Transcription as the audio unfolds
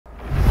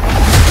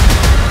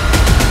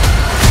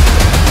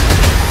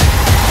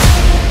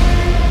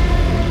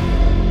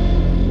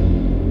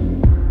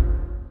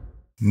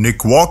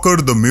Nick Walker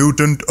the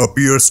Mutant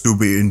appears to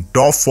be in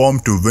top form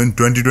to win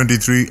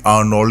 2023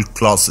 Arnold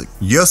Classic.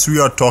 Yes, we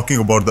are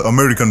talking about the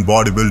American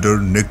bodybuilder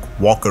Nick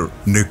Walker.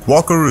 Nick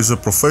Walker is a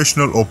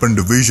professional open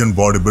division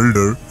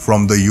bodybuilder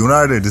from the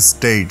United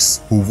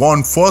States who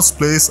won first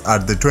place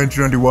at the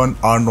 2021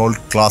 Arnold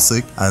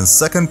Classic and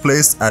second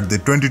place at the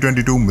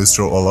 2022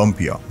 Mr.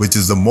 Olympia, which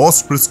is the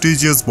most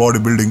prestigious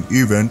bodybuilding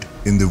event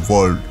in the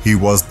world. He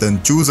was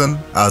then chosen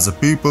as a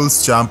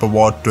People's Champ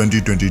Award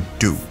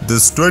 2022.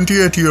 This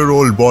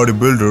 28-year-old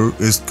bodybuilder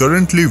is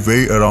currently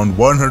weigh around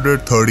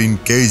 113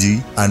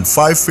 kg and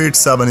 5 feet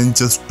 7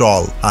 inches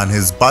tall, and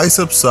his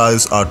bicep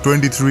size are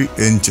 23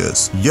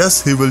 inches.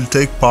 Yes, he will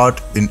take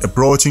part in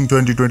approaching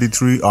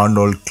 2023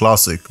 Arnold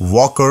Classic.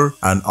 Walker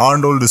and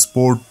Arnold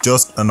Sport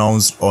just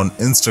announced on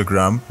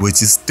Instagram, which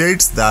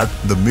states that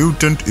the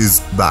Mutant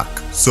is back.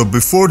 So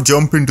before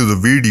jumping to the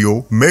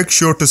video, make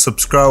sure to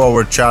subscribe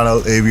our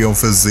channel AVM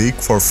Physique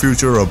for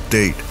future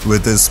update.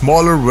 With a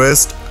smaller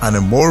waist and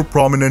a more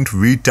prominent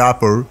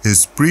V-tapper,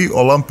 his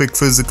pre-Olympic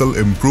physical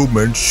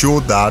improvement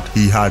showed that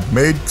he had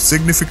made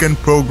significant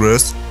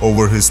progress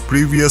over his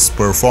previous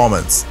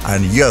performance.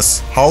 And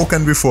yes, how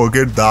can we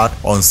forget that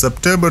on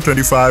September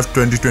 25,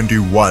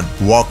 2021,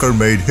 Walker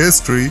made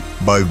history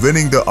by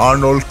winning the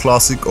Arnold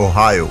Classic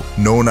Ohio,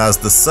 known as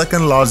the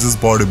second largest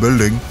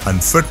bodybuilding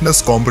and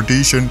fitness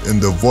competition in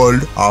the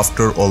world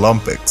after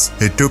Olympics.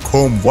 He took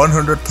home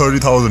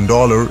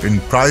 $130,000 in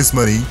prize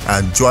money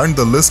and joined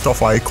the list of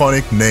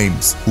iconic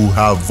names who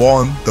have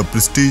won the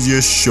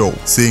prestigious show.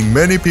 Seeing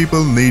many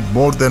people need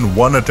more than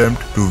one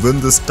attempt to win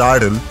this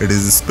title, it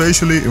is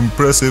especially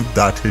impressive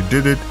that he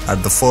did it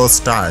at the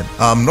first time.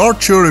 I'm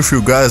not sure if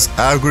you guys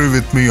agree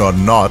with me or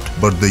not,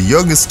 but the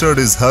young stud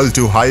is held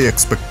to high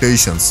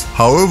expectations.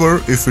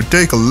 However, if we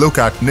take a look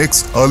at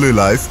Nick's early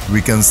life,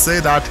 we can say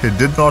that he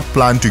did not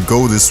plan to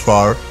go this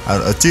far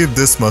and achieve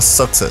this much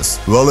success.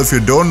 Well, if you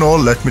don't know,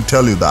 let me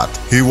tell you that.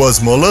 He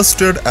was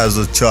molested as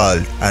a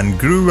child and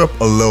grew up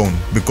alone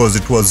because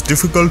it was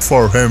difficult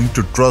for him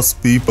to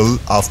trust people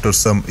after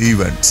some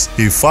events.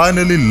 He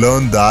finally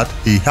learned that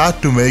he had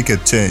to make a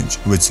change,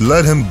 which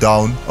led him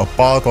down a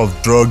path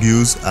of drug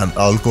use and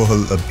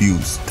alcohol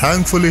abuse.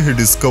 Thankfully, he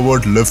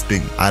discovered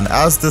lifting, and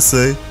as they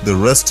say, the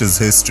rest is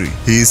history.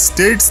 He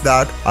states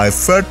that I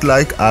felt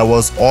like I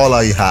was all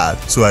I had,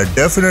 so I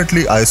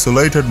definitely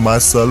isolated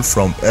myself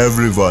from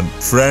everyone,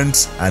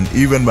 friends, and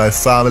even my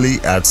family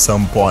at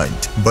some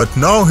point. But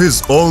now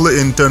he's only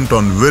intent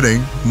on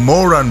winning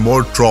more and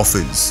more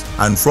trophies.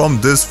 And from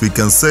this we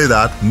can say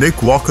that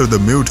Nick Walker the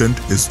Mutant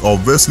is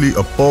obviously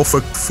a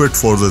perfect fit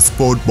for the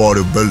sport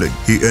bodybuilding.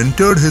 He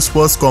entered his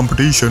first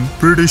competition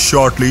pretty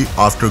shortly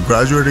after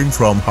graduating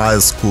from high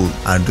school,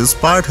 and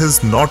despite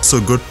his not so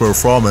good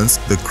performance,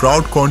 the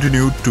crowd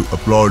continued to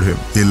applaud him.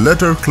 He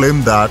later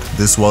claimed that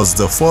this was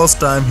the first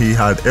time he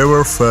had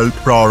ever felt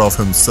proud of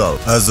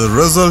himself. As a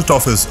result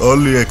of his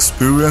early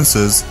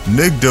experiences,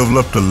 Nick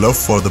developed a love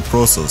for the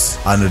process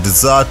and a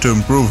desire to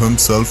improve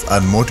himself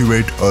and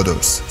motivate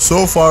others.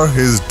 So far,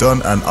 he's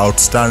done an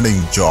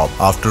outstanding job.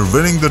 After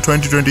winning the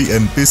 2020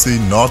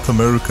 NPC North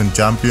American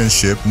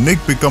Championship, Nick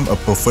became a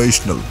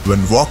professional.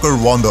 When Walker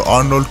won the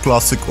Arnold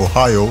Classic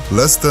Ohio,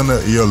 less than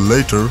a year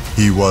later,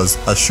 he was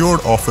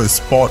assured of a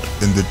spot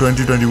in the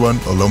 2021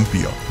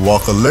 Olympia.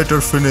 Walker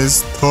later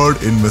finished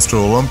third in Mr.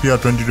 Olympia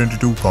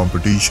 2022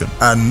 competition.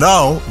 And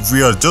now,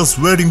 we are just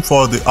waiting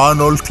for the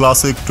Arnold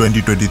Classic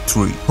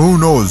 2023. Who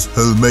knows,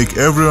 he'll make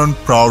everyone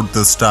proud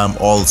this time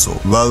also.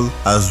 Well,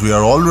 as we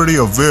are already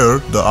aware,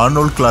 the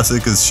Arnold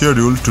Classic is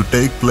scheduled to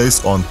take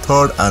place on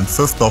 3rd and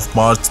 5th of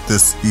March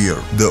this year.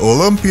 The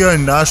Olympia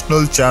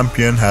national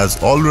champion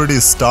has already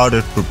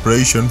started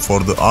preparation for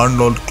the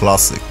Arnold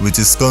Classic, which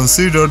is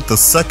considered the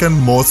second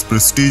most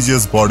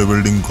prestigious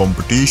bodybuilding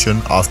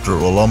competition after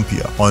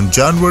Olympia. On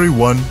January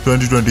 1,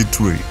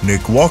 2023,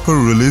 Nick Walker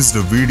released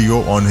a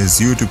video on his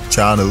YouTube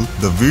channel.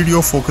 The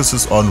video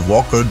focuses on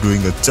Walker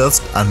doing a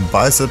chest and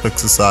bicep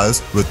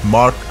exercise with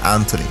Mark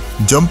Anthony.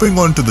 Jumping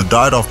onto the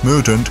diet of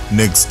Mutant,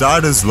 Nick's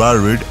diet is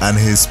varied and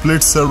he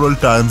split several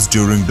times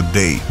during the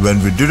day.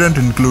 When we didn't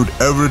include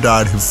every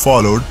diet he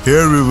followed,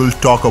 here we will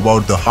talk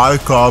about the high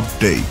carb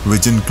day,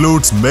 which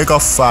includes mega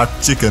fat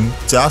chicken,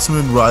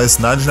 jasmine rice,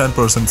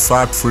 99%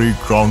 fat free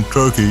ground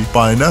turkey,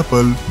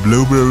 pineapple,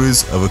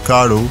 blueberries,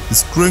 avocado,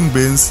 string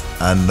beans,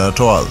 and nut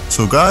oil.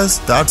 So guys,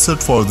 that's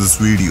it for this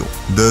video.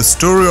 The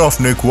story of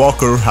Nick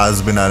Walker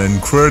has been an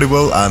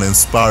incredible and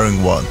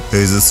inspiring one.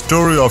 His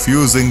story of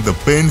using the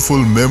painful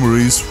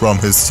memories from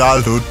his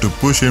childhood to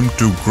push him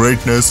to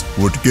greatness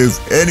would give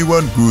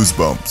anyone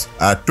goosebumps.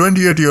 At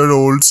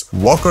 28-year-olds,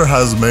 Walker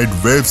has made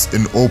waves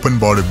in open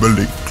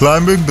bodybuilding,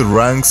 climbing the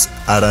ranks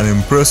at an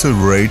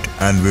impressive rate,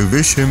 and we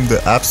wish him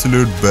the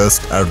absolute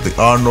best at the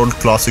Arnold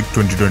Classic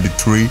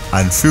 2023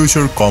 and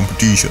future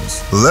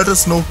competitions. Let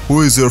us know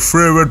who is your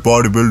favorite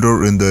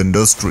bodybuilder in the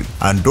industry,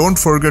 and don't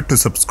forget to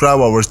subscribe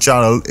our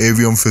channel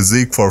AVM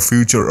Physique for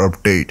future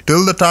update.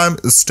 Till the time,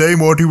 stay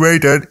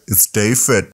motivated, stay fit.